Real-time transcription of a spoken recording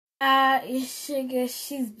It's Sugar.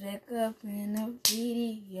 She's back up in the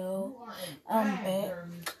video. I'm back.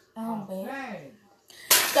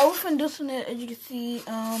 So we're finna do something. As you can see,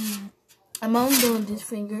 I'm only doing this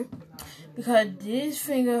finger because this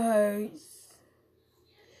finger hurts,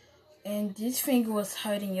 and this finger was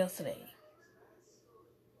hurting yesterday.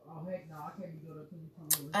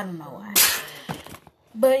 I don't know why.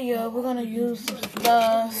 But yeah, we're gonna use some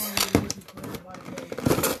stuff.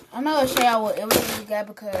 I'm not gonna show y'all what everything we got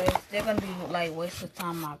because they're gonna be like waste of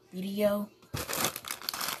time my video.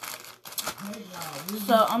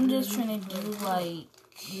 So I'm just trying to do like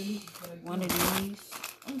one of these.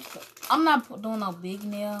 I'm not doing no big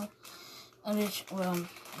nail. I'm just whatever.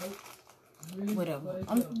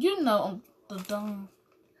 The thumb.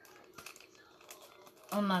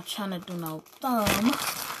 I'm not trying to do no thumb.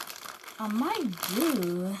 I might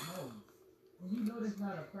do. You know this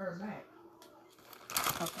not a fur mat.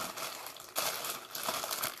 Okay.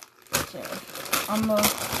 So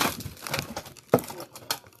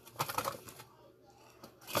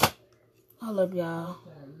hold up, y'all.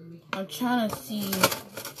 I'm trying to see.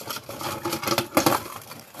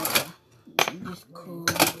 Okay. This cool.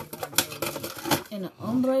 In an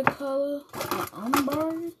ombre color.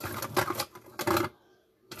 Umber.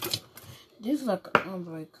 This is like an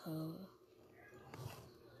ombre color.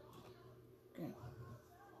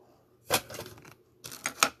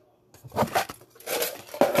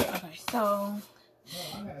 Okay, so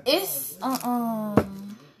it's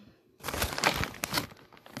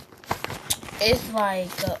it's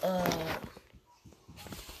like yeah.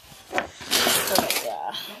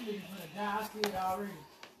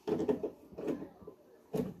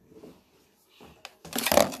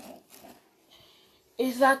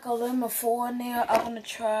 It's like a lemon 4 nail. I'm gonna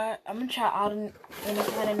try all the any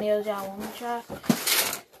kind of nails y'all want me to try.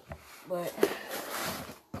 But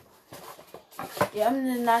yeah, I'm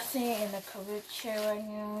just not sitting in the correct chair right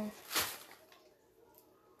now.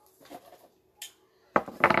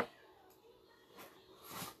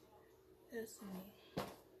 That's me.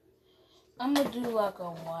 I'm gonna do like a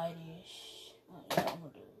whitish. Yeah, I'm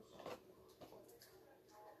gonna do it.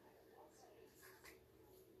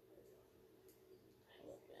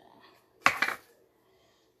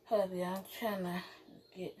 Hubby, I'm trying to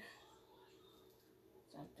get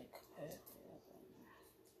something perfect.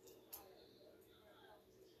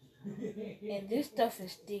 And this stuff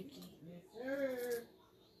is sticky. Yes, sir.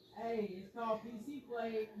 Hey, it's called PC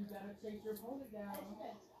play. You gotta chase your opponent down.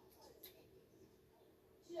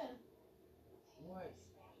 Yeah. What?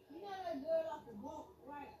 You know that girl off the boat,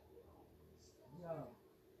 right? Yo.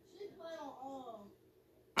 She playing on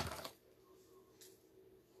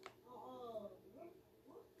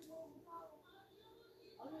what's the move called?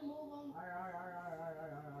 I'm gonna move on.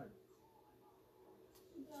 Alright.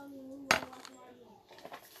 She got me move on like right now.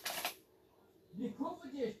 The Cooper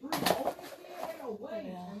just 3 on this kid? Ain't no way.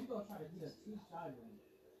 Yeah. Man, you gonna try to get a 2-shot in it.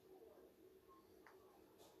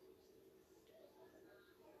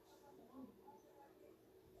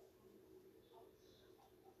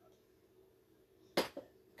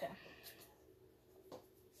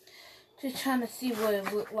 Just trying to see what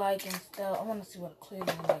it looked like and stuff. I want to see what a clear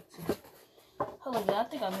look like too. Hold on, I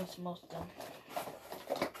think I mixed most of them.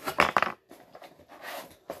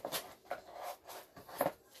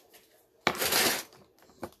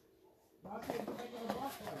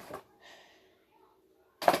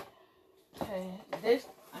 Okay, this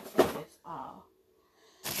I think it's all.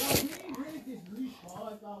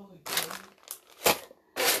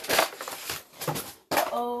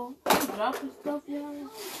 Oh, I'm dropping stuff, y'all.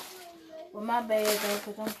 Well, my bad though,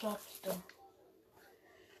 because I'm dropping stuff.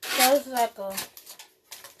 So it's like a.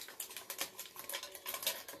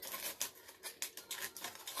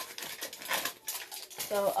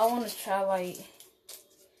 So I want to try like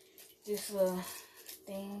this little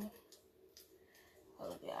thing.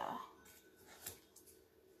 Oh, yeah.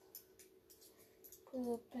 Put it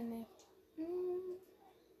up in there.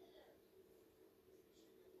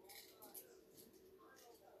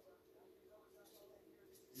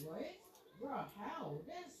 What? Bro, how?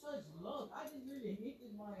 That's such luck. I just really hit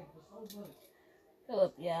this mic for so much. Fill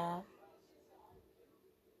up, y'all.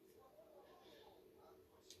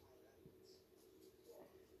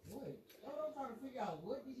 What? That's what I'm trying to figure out.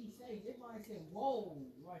 What did he say? This mic said, whoa.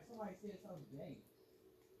 Like somebody said something gay.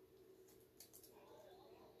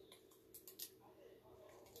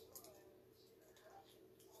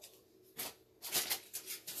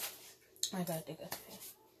 I gotta take a picture.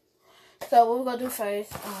 So what we're gonna do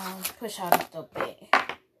first, push out the stuff back.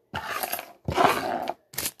 You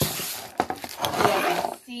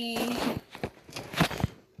can see,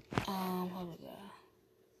 hold on.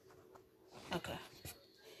 Okay.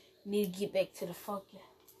 Need to get back to the focus.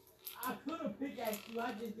 I could have pickaxed you.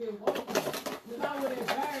 I just didn't want to. Because I would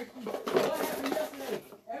embarrass you. What happened yesterday?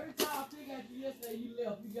 Every time I pickaxed you yesterday, you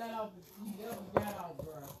left. You got off. You never got off,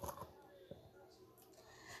 bro.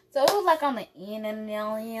 So it was like on the end and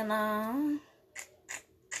now, you know.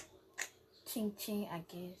 Ching ching, I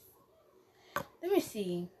guess. Let me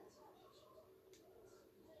see.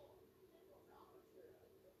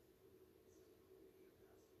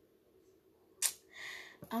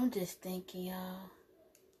 I'm just thinking, y'all.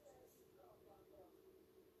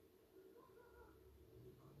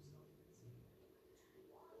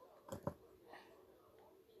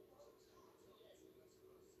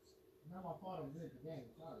 Not my fault. I'm good at the game.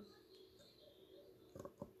 Sorry.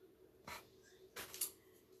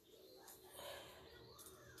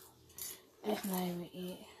 That's not even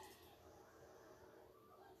it.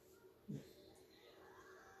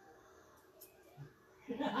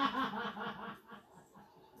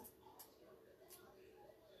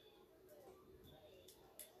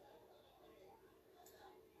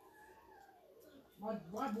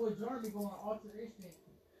 my boy Jeremy going Ultra Instinct.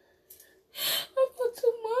 I put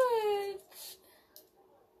too much.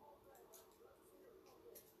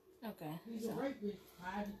 Okay. He's a rapist.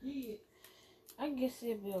 I have a kid. I guess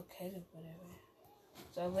it'll be okay to whatever.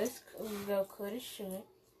 So let's go cut it short.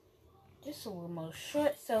 Just a little more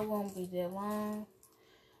short so it won't be that long.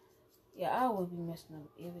 Yeah, I will be messing up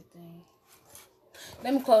everything.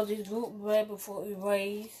 Let me close this group right before we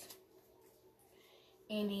raise.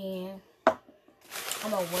 And then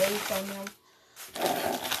I'm gonna wait on them.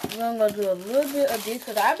 We're gonna do a little bit of this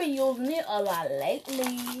because I've been using it a lot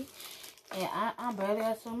lately. And I barely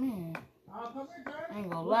got some in. I ain't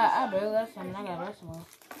gonna lie, I barely got some. I got the rest of them.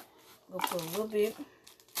 Go put a little bit.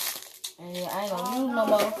 And then I ain't gonna use no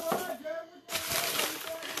more.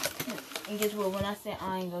 And guess what? When I say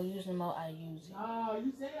I ain't gonna use no more, I use it. Oh,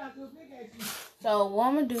 you said I could pick at you. So what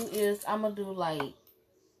I'm gonna do is I'm gonna do like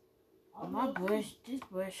my brush. This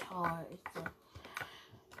brush hard. It's a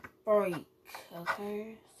freak.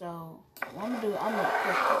 Okay. So what I'm gonna do? I'm gonna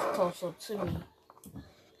put this close up to me,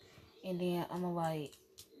 and then I'm gonna like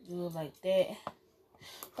do it like that.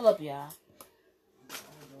 Hold up, y'all.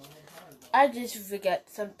 I just forgot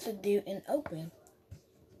something to do and open.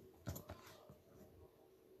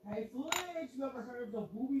 Hey, Fudge, you ever heard of the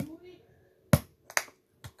booby booty?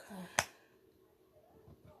 Okay.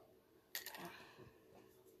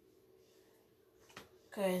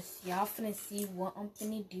 Cause y'all finna see what I'm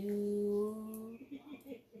finna do.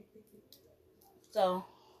 So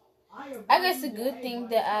I guess a good thing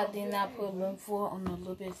that I did not put room for on a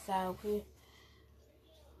little bit side here.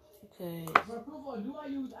 Because do I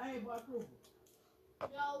use A by Kruger?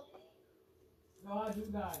 No. No, I do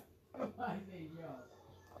not. I say yo.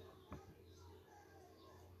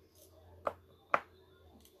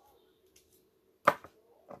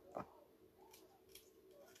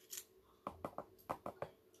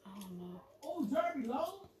 I don't know. Oh, Derby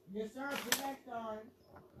low? Yes, sir. Put next time.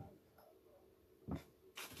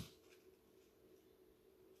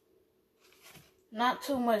 Not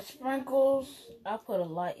too much sprinkles. I put a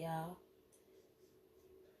lot, y'all.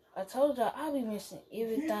 I told y'all I'll be missing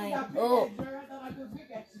everything up.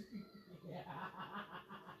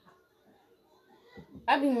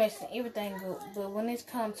 I be messing everything up, but when it's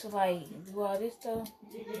come to like do all this stuff,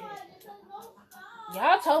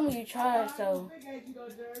 y'all told me you tried, so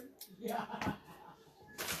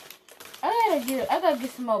I gotta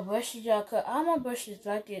get some more brushes, y'all. Cause all my brushes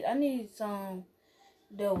like this. I need some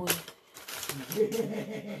that will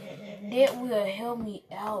help me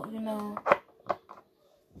out, you know.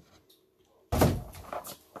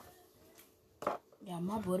 Yeah,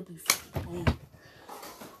 my butt be clean.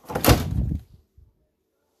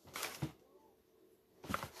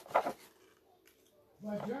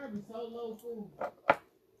 But Jeremy so low food.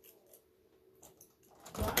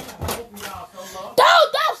 So I got both of y'all so low.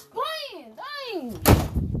 Stop playing! Dang!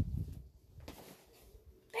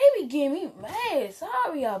 They be getting me mad.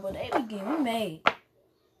 Sorry, y'all, but they be getting me mad.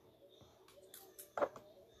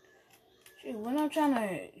 Shit, when I'm trying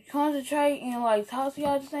to concentrate and like talk to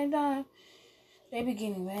y'all at the same time, they be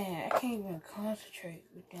getting me mad. I can't even concentrate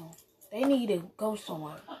with them. They need to go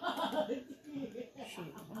somewhere.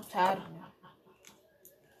 Shit, I'm tired of them.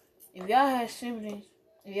 If y'all have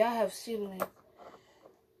siblings,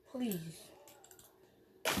 please.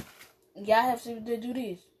 Y'all have siblings that do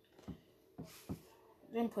this.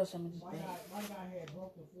 Then put some of this back. My guy had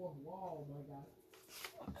broke the fourth wall, my guy.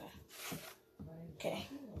 Okay.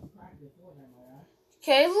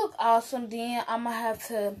 Okay, look awesome. Then I'm gonna have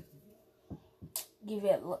to give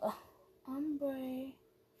it a little ombre.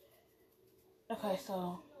 Okay,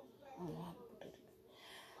 so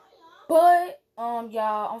But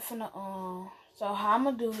y'all, I'm finna so how I'm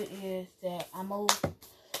gonna do it is that I'm gonna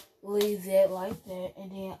leave that like that,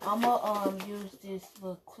 and then I'm gonna use this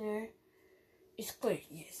little clear. It's clear,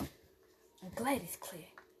 yes. I'm glad it's clear.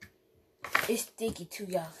 It's sticky too,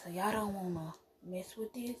 y'all, so y'all don't wanna mess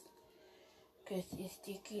with this, cause it's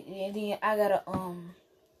sticky, and then I gotta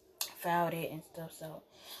file that and stuff. So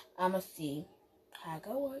I'ma see how it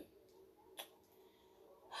go work.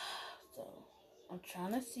 So I'm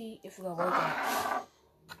trying to see if it gonna work out.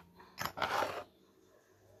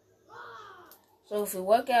 So if it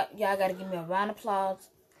work out, y'all gotta give me a round of applause.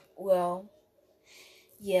 Well,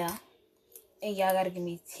 yeah. And y'all gotta give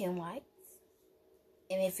me 10 likes.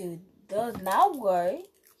 And if it does not work,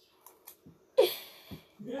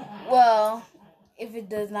 well, if it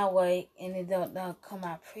does not work and it don't come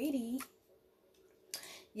out pretty,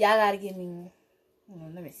 y'all gotta give me,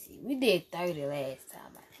 let me see. We did 30 last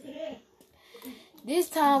time, I think. This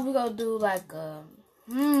time we gonna do like,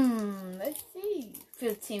 let's see.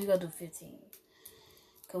 15, we gonna do 15.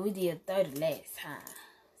 Cause we did 30 last time.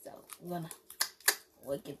 So we're gonna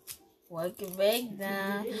work it back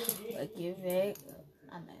down, work it back up.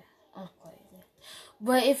 I know, I'm crazy.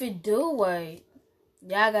 But if it do work,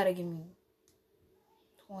 y'all gotta give me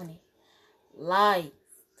 20 likes.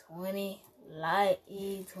 20 likes.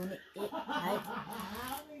 28 likes.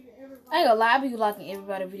 I ain't gonna lie, I be liking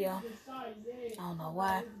everybody's video. I don't know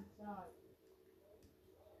why.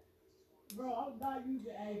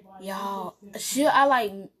 Y'all, should I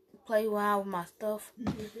like play around with my stuff?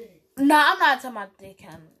 Nah, I'm not talking about that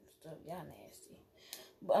kind of stuff. Y'all nasty.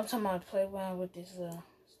 But I'm talking about play around with this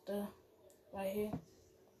stuff right here.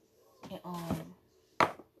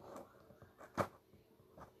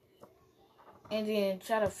 And then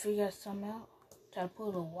try to figure something out. Try to put a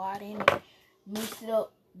little water in it. Mix it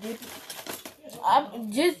up. Dip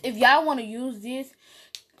it. If y'all want to use this,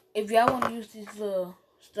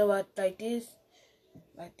 stuff like this,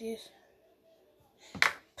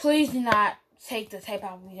 please do not take the tape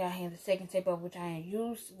out with your hand. The second tape out with your hand.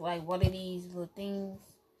 Use like one of these little things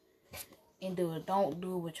and do it. Don't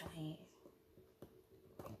do it with your hand.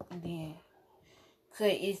 And then, cause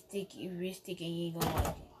it's sticky, it's sticky, and you ain't gonna like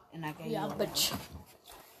it. And I got you. Bitch.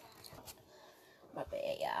 My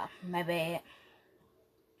bad, y'all. My bad.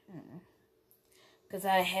 Cause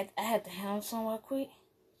I had to handle somewhere quick.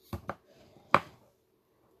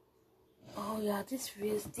 Oh y'all, this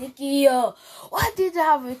real sticky, yo. Why did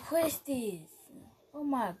y'all request this? Oh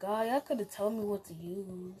my god, y'all could have told me what to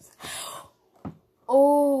use.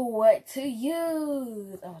 Oh, what to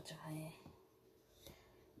use? Oh, trying.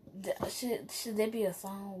 Should there be a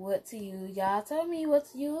song? What to use? Y'all tell me what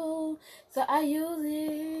to use, so I use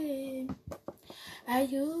it.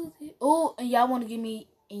 Oh, and y'all want to give me,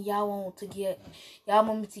 and y'all want me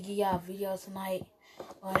to give y'all a video tonight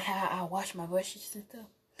on how I wash my brushes and stuff.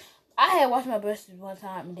 I had washed my brushes one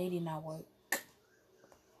time and they did not work.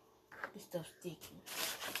 This stuff's sticky.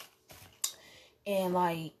 And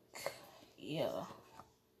like, yeah.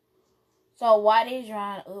 So why they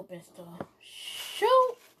drying up and stuff?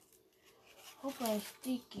 Shoot. Hope it ain't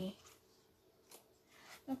sticky.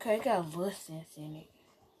 Okay, it got a little sense in it.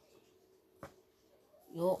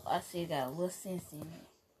 Yo, I see it got a little sense in it.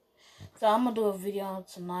 So I'm gonna do a video on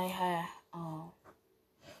tonight how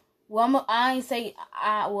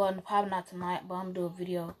well probably not tonight, but I'm gonna do a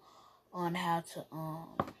video on how to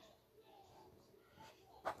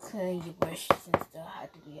clean your brushes and stuff, how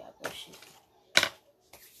to do your brushes.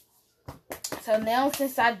 So now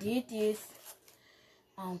since I did this,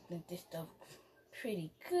 I don't think this stuff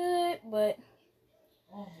pretty good, but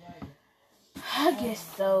I guess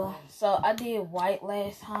so. So I did white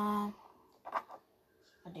last time.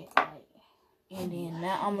 And then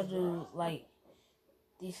now I'm gonna do like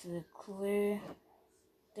this is a clear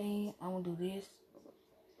thing. I'm gonna do this.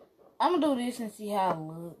 I'm gonna do this and see how it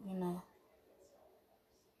look, you know.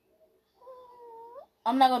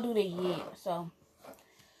 I'm not gonna do that yet. So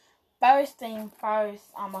first thing first,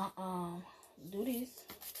 I'm gonna do this.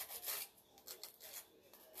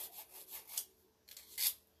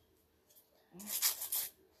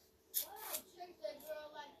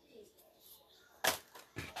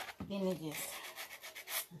 Then it just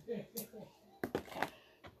okay.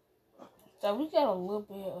 So we got a little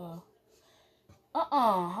bit of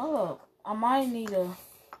hold up. I might need a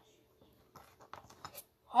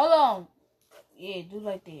hold on. Yeah, do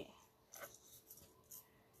like that.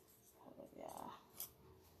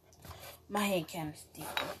 My hand kind of sticky.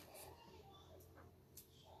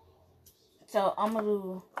 So I'm gonna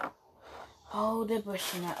do hold that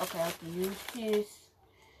brush now. Okay, I can use this.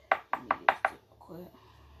 Let me use it real quick.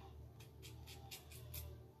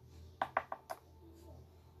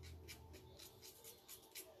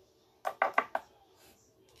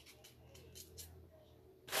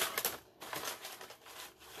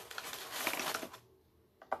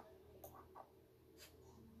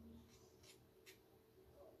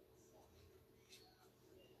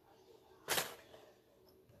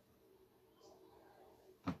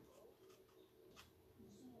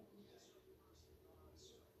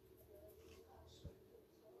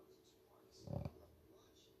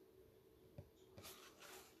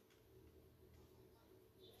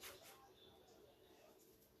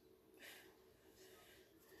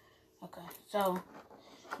 Okay, so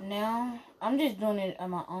now I'm just doing it at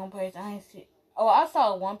my own pace. I ain't see. Oh, I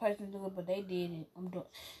saw one person do it, but they did it.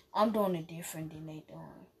 I'm doing it different than they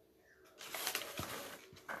doing.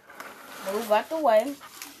 Move out the way.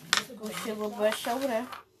 Go sugar brush over there.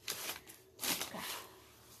 Okay.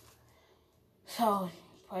 So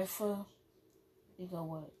pray for. You go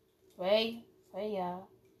what? Pray, y'all.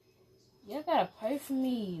 Y'all gotta pray for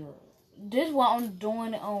me. This is why I'm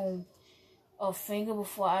doing it on a finger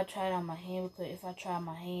before I try it on my hand, because if I try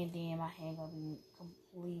my hand, then my hand gonna be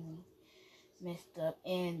completely messed up.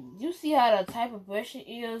 And you see how the type of brush it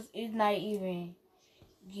is? It's not even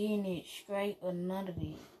getting it straight or none of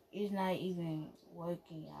it. It's not even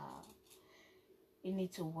working, y'all. It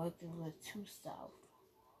needs to work a little too soft.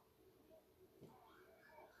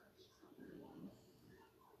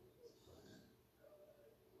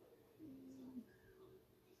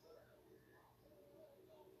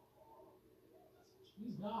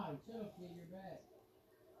 You died. Shut up, kid. You're back.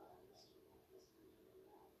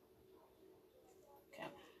 Okay.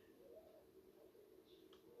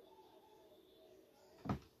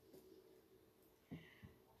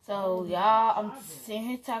 So, y'all, I'm sitting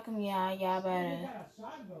here talking to y'all. Y'all better.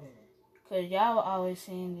 Because y'all were always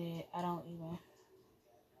saying that I don't even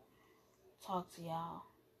talk to y'all.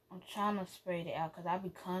 I'm trying to spread it out because I be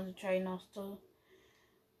concentrating on stuff.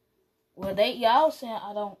 Well, y'all saying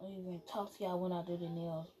I don't even talk to y'all when I do the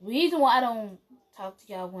nails. Reason why I don't talk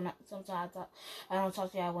to y'all when I don't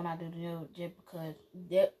talk to y'all when I do the nails, just because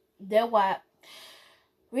that why.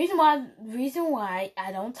 Reason why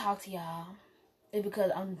I don't talk to y'all is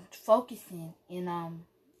because I'm focusing and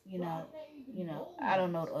you know I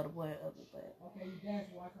don't know the other word of it, but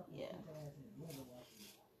yeah.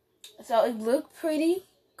 So it looked pretty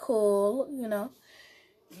cool, you know.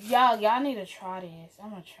 Y'all need to try this.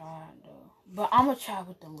 I'm gonna try it though. But I'm gonna try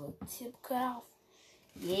with the little tip cut off.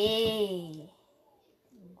 Yeah.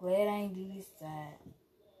 I'm glad I ain't do this side.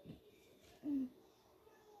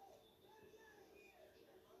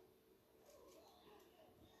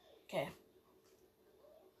 Okay.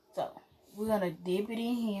 So we're gonna dip it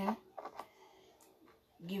in here.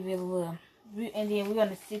 Give it a little, and then we're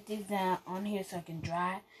gonna sit this down on here so I can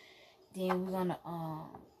dry. Then we're gonna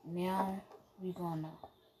now we're gonna.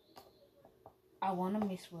 I wanna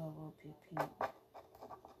mix with a little bit pink.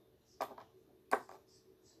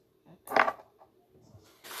 Okay.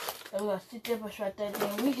 So we're gonna sit there, push right there.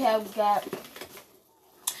 Then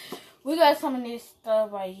we got some of this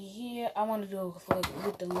stuff right here. I want to do it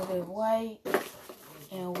with a little bit of white,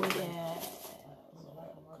 and we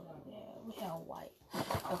have white.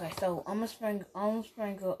 Okay, so I'm gonna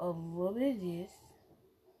sprinkle a little bit of this,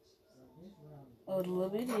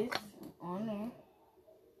 on there.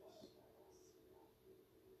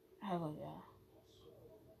 Hello, y'all.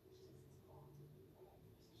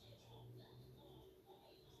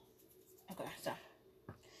 Okay, so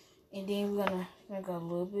and then we're gonna sprinkle a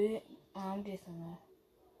little bit this on there,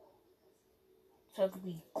 so it could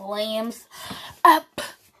be glams up.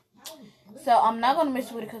 So I'm not gonna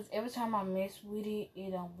mess with it because every time I mess with it,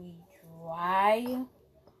 it don't be dry,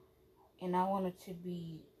 and I want it to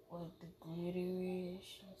be like the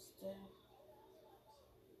glitterish and stuff.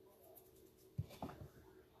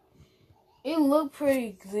 It looked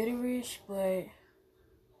pretty glitterish, but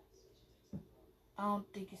I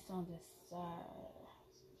don't think it's on the side.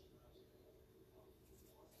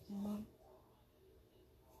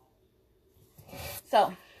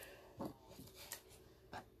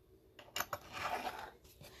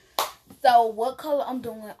 So what color I'm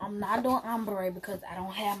doing? I'm not doing ombre because I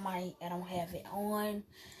don't have it on.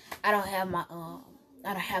 I don't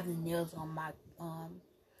have the nails on my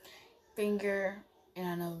finger,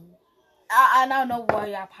 and I don't know why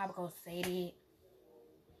y'all probably gonna say that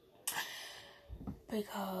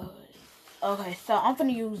because okay, so I'm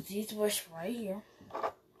gonna use this brush right here,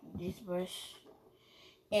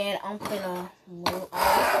 and I'm gonna move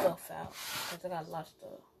all this stuff out because I got a lot of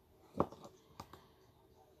stuff,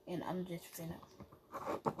 and I'm just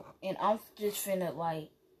finna like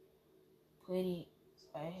put it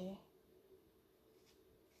right here.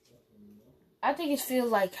 I think it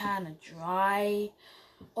feels like kind of dry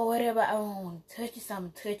or whatever. I don't want to touch it, so I'm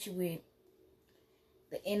gonna touch it with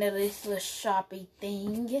the end of this little Sharpie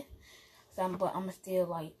thing. But I'm gonna still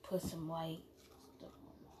like put some like stuff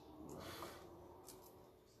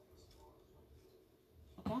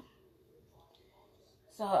on. Okay.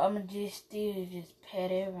 So I'm gonna just still just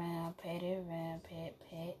pat it around, pat it around, pat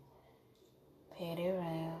it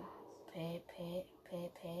around, pat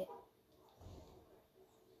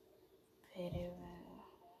it around.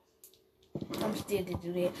 I'm still to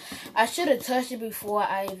do that. I should have touched it before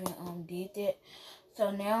I even did that.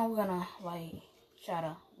 So now we're gonna like try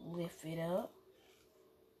to lift it up.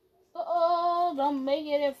 Oh, don't make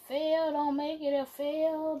it a fail, don't make it a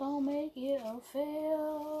fail, don't make it a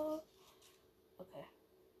fail. Okay.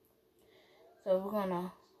 So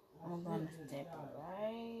I'm gonna step it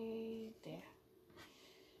right there.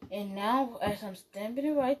 And now as I'm stamping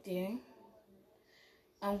it right there,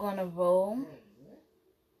 I'm gonna roll.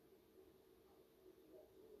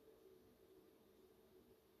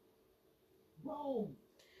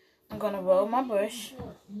 I'm gonna roll my brush.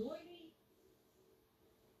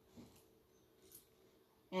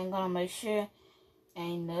 And I'm gonna make sure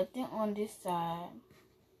ain't nothing on this side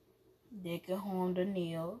that can harm the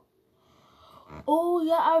nail. Oh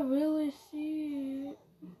yeah, I really see it.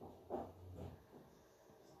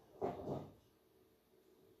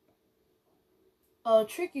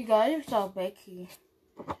 Trick you guys, you saw back here.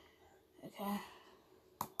 Okay.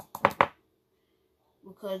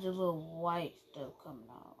 Because there's a little white stuff coming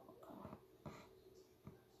out.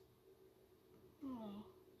 Okay.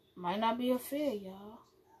 Might not be a fail, y'all.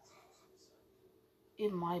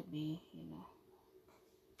 It might be, you know.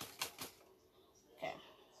 Okay.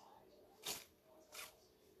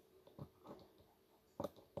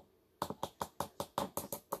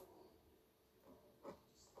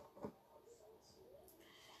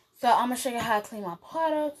 So I'm gonna show you how to clean my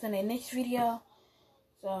products in the next video.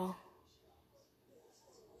 So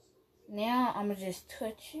now I'm gonna just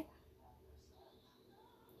touch it.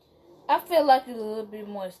 I feel like it's a little bit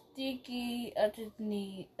more sticky. I think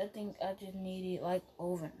I just need it like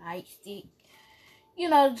overnight stick. You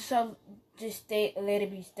know, so just let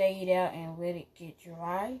it be stayed out and let it get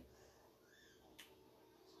dry.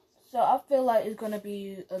 So I feel like it's gonna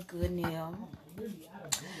be a good nail.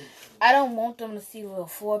 I don't want them to see a little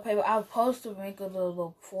foil paper. I was supposed to wrinkle the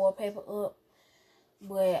little foil paper up,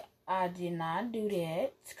 but I did not do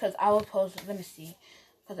that because I was supposed to. Let me see,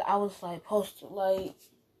 because I was like supposed to like.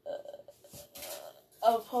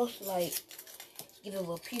 I was supposed to like get a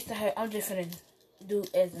little piece of hair. I'm just gonna do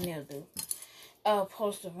as a nail do. I was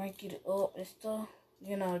supposed to wrinkle it up and stuff.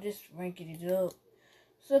 You know, just wrinkle it up.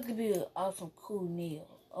 So it could be an awesome cool nail.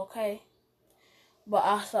 Okay? But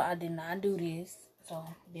also I did not do this. So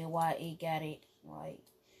that's why it got it like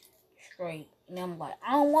straight. And I'm like,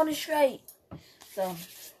 I don't want it straight. So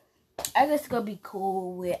I guess it's gonna be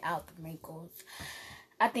cool without the wrinkles.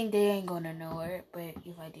 I think they ain't gonna know it, but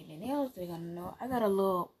if I did the nails, they're gonna know. I got a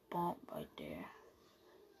little bump right there.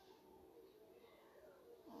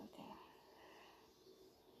 Okay.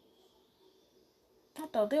 I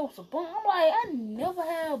thought there was a bump. I'm like, I never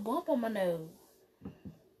had a bump on my nose.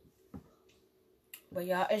 But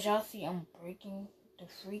y'all, as y'all see, I'm breaking the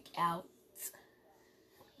freak out.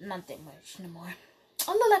 Not that much no more.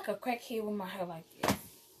 I look like a crackhead with my hair like this.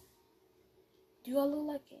 Do I look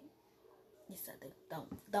like it? Yes, I do.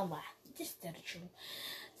 Don't lie. Just tell the truth.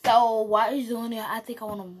 So while he's doing it, I think I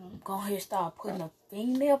want to go ahead and start putting a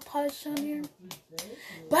fingernail polish on here.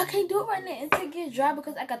 But I can't do it right now until it gets dry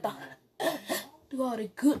because I got to do all the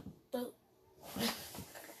good stuff.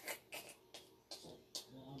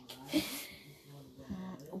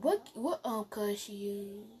 What color she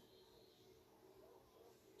used?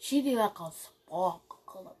 She did like a sparkle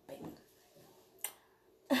color, baby.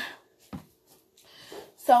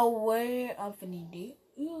 So where I'm finna do?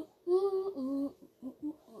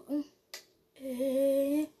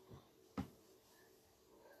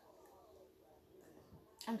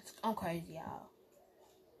 I'm crazy, y'all.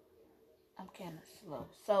 I'm kind of slow.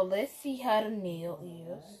 So let's see how the nail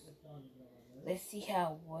is. Let's see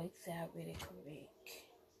how it works out really correct.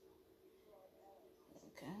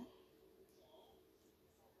 Okay.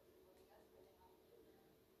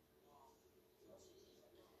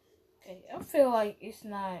 Okay, I feel like it's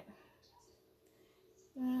not.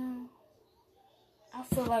 I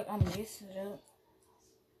feel like I'm messing it up.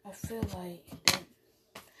 I feel like that.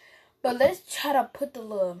 But let's try to put the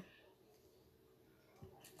little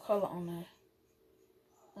color on there.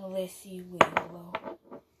 And let's see where it will.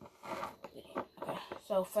 Okay,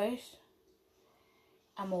 so first,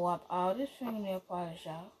 I'm gonna wipe all this fingernail polish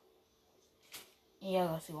out. And y'all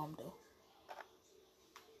gonna see what I'm doing.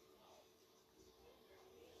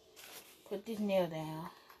 Put this nail down.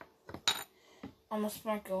 I'm gonna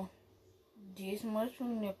sprinkle this much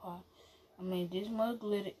fingernail polish. This much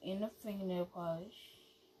glitter in the fingernail polish.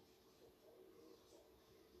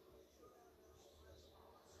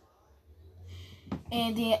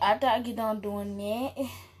 And then after I get done doing that,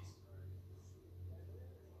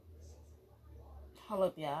 hold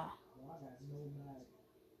up, y'all.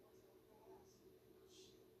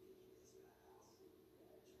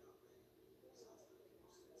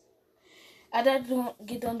 After I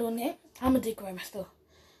get done doing that, I'm going to decorate my stuff.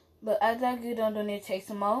 But after I get done doing that, take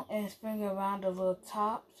some more and sprinkle around the little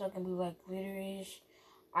top so it can be like glitterish,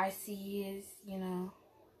 icy, you know.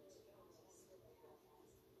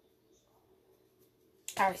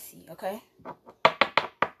 Icy, okay?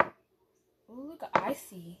 Ooh, look at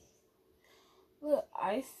icy. Look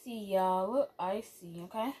icy, y'all. Look icy,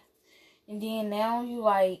 okay? And then now you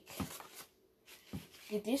like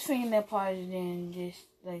get this fingernail polish and then just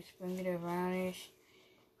like sprinkle it aroundish.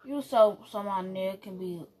 You so my nail can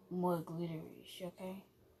be more glitterish, okay?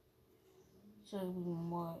 So it'll be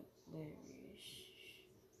more glitterish.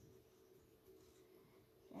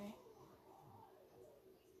 Okay.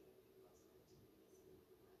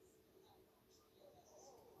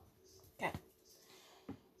 Okay.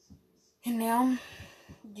 And now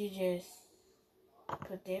you just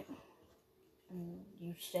put that and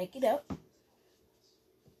you shake it up.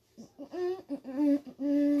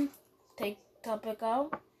 Take top back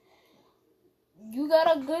out. You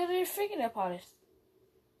got a good fingernail polish.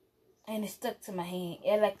 And it's stuck to my hand.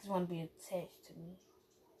 It like it's want to be attached to me.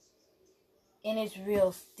 And it's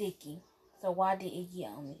real sticky. So why did it get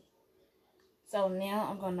on me? So now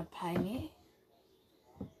I'm going to paint it.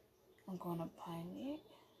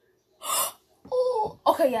 Ooh,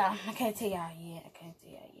 okay, y'all. I can't tell y'all yet.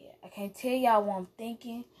 I can't tell y'all what I'm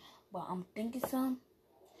thinking. But I'm thinking something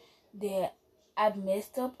that I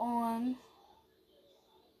messed up on.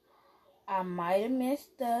 I might have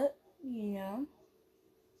messed up, you know.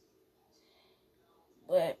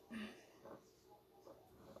 But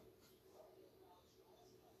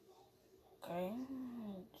okay.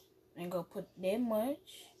 Ain't gonna put that much.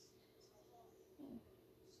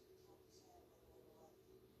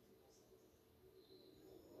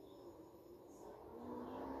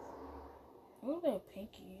 A little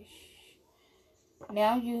pinkish.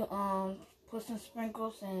 Now you put some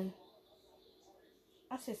sprinkles and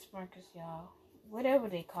I said sprinkles, y'all. Whatever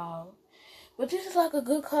they call. But this is like a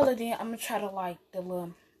good color. Then I'm gonna try to like the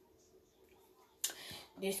little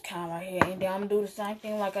this kind right here. And then I'm gonna do the same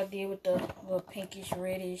thing like I did with the little pinkish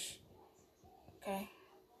reddish. Okay.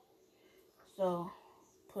 So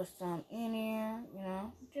put some in there, you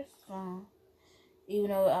know, just some. Even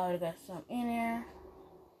though I already got some in there.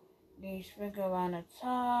 Then you sprinkle around the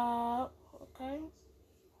top. Okay.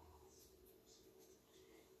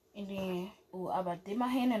 And then, oh, I about to dip my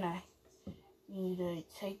hand in there. You need to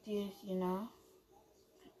take this, you know.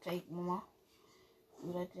 Take mama.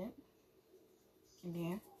 Do like that. And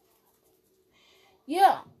then,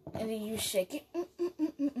 yeah. And then you shake it.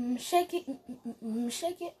 Shake it.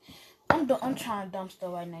 Shake it. I'm trying to dump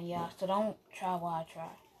stuff right now, y'all. So don't try while I try.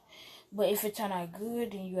 But if it turn out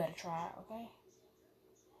good, then you gotta try it, okay?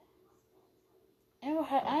 I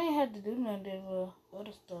ain't had to do none of the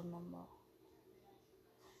other stuff no more.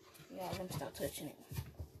 Yeah, let me stop touching it.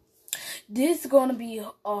 This is gonna be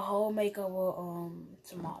a whole makeover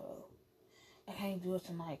tomorrow. I can't do it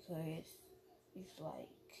tonight because it's like,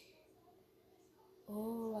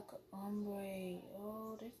 oh, like an ombre.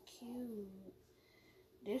 Oh, that's cute.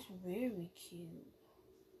 That's very cute.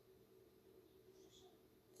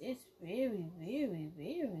 It's very, very,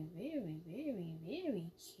 very, very, very,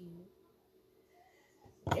 very cute.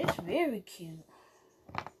 It's very cute.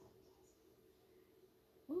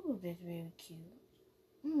 Ooh, that's very cute.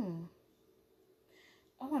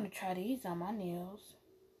 I want to try these on my nails.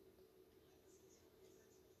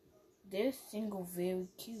 This single very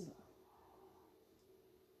cute.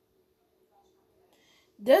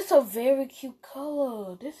 That's a very cute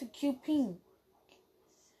color. That's a cute pink.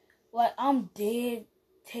 Like, I'm dead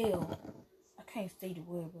tail. I can't say the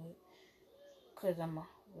word, but because I'm a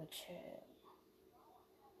little child.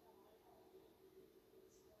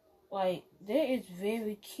 Like, that is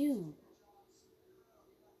very cute.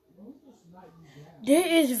 That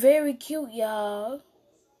is very cute, y'all.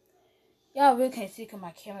 Y'all really can't see because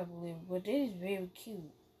my camera believe it, but that is very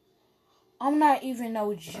cute. I'm not even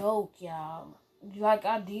no joke, y'all. Like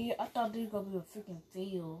I thought this was gonna be a freaking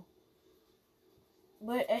feel.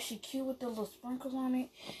 But actually cute with the little sprinkles on it.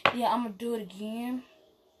 Yeah, I'm gonna do it again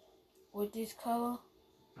with this color.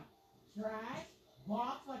 Try,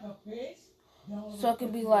 walk like a fish. So it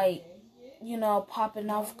could be like, you know, popping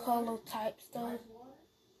off color type stuff.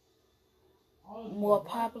 More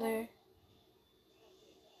popular.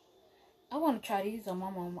 I want to try these on my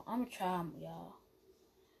mama. I'm going to try them, y'all.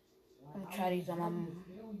 I'm going to try these on my mama.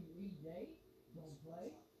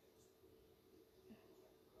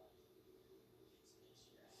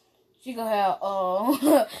 She gonna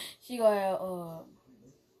have, she gonna have,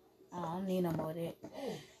 I don't need no more of that.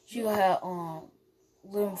 She gonna have,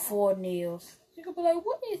 little 4 nails. She gonna be like,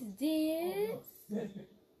 what is this?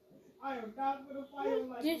 I am not gonna fight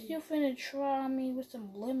like This you finna try me with some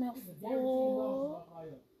lemon foil.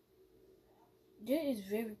 That is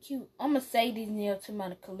very cute. I'ma save these nails to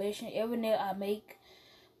my collection. Every nail I make,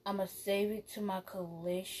 I'ma save it to my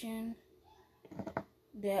collection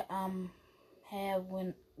that have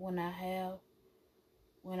when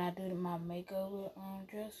I do my makeover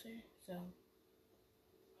dresser. So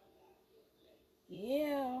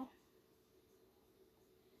yeah.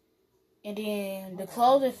 And then the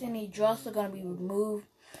clothes that's in the dresser are gonna be removed,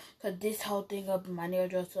 cause this whole thing up in my nail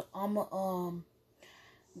dresser. I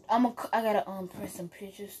gotta print some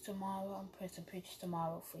pictures tomorrow. I'm print some pictures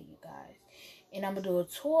tomorrow for you guys, and I'm gonna do a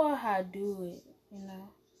tour how I do it. You know,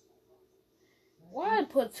 why I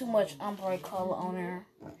put too much ombre color on there?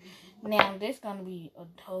 Now this gonna be a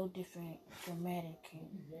whole different dramatic.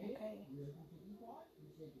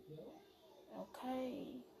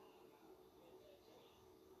 Okay.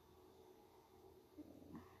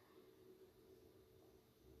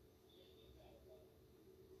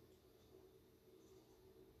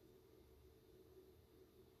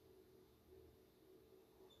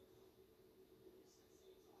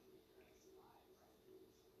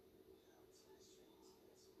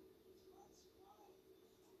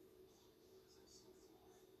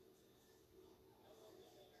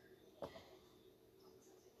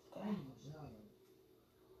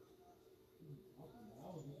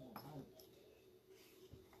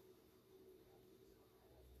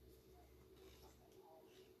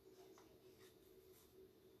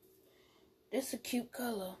 This a cute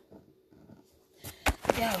color.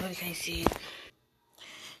 Y'all really can't see it.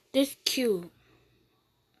 This cute.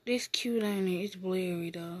 This cute, ain't it? It's blurry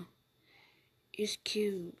though. It's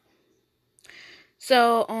cute.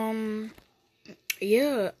 So,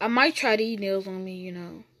 yeah, I might try these nails on me, you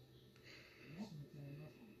know.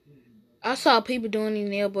 I saw people doing these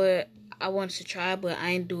nails, but I wanted to try, but I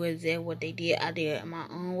ain't do exactly what they did. I did it my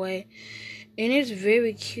own way. And it's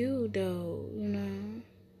very cute though, you know.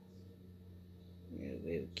 Yeah,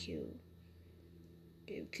 very cute.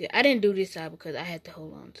 Very cute. I didn't do this side because I had to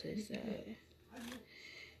hold on to this side.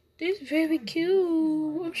 This is very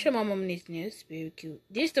cute. I'm sure my mom needs this. It's very cute.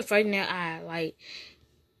 This is the first nail I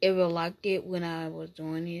ever liked it when I was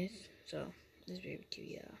doing this. So it's very cute,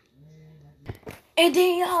 y'all. And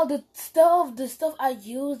then y'all, the stuff I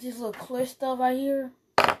use, this little clear stuff right here.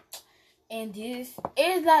 And this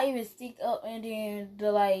it's not even stick up, and then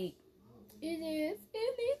the it is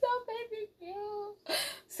so baby cute.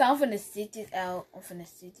 So I'm finna sit this out.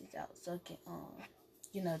 So it can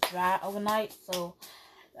you know, dry overnight. So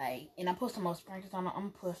and I put some more sprinkles on it. I'm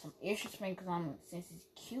gonna put some extra sprinkles on it since it's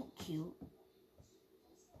cute. You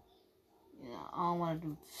know, I don't wanna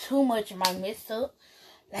do too much in my mix up,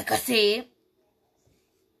 like I said.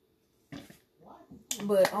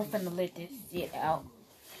 But I'm finna let this sit out.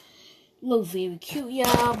 Look very cute,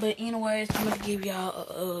 y'all. But anyways, I'm gonna give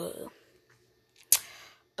y'all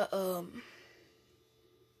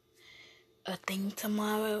a thing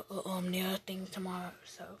tomorrow, nail thing tomorrow.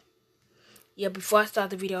 So yeah, before I start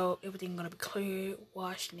the video, everything gonna be clear,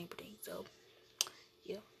 washed, and everything. So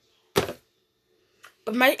yeah.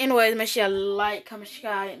 But anyways, make sure y'all like, comment,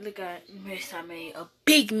 subscribe. Look at the mess I made. A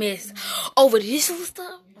big mess over this little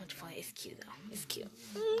stuff. It's cute though. It's cute.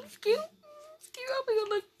 It's cute.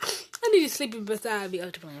 I need to sleep beside me.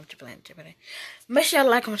 Up to plan. Make sure y'all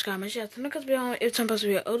like, comment, subscribe. Make sure y'all turn the video on every time I post a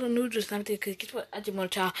video. Other news or something. Cause guess what? I just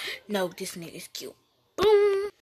want y'all know this nigga is cute.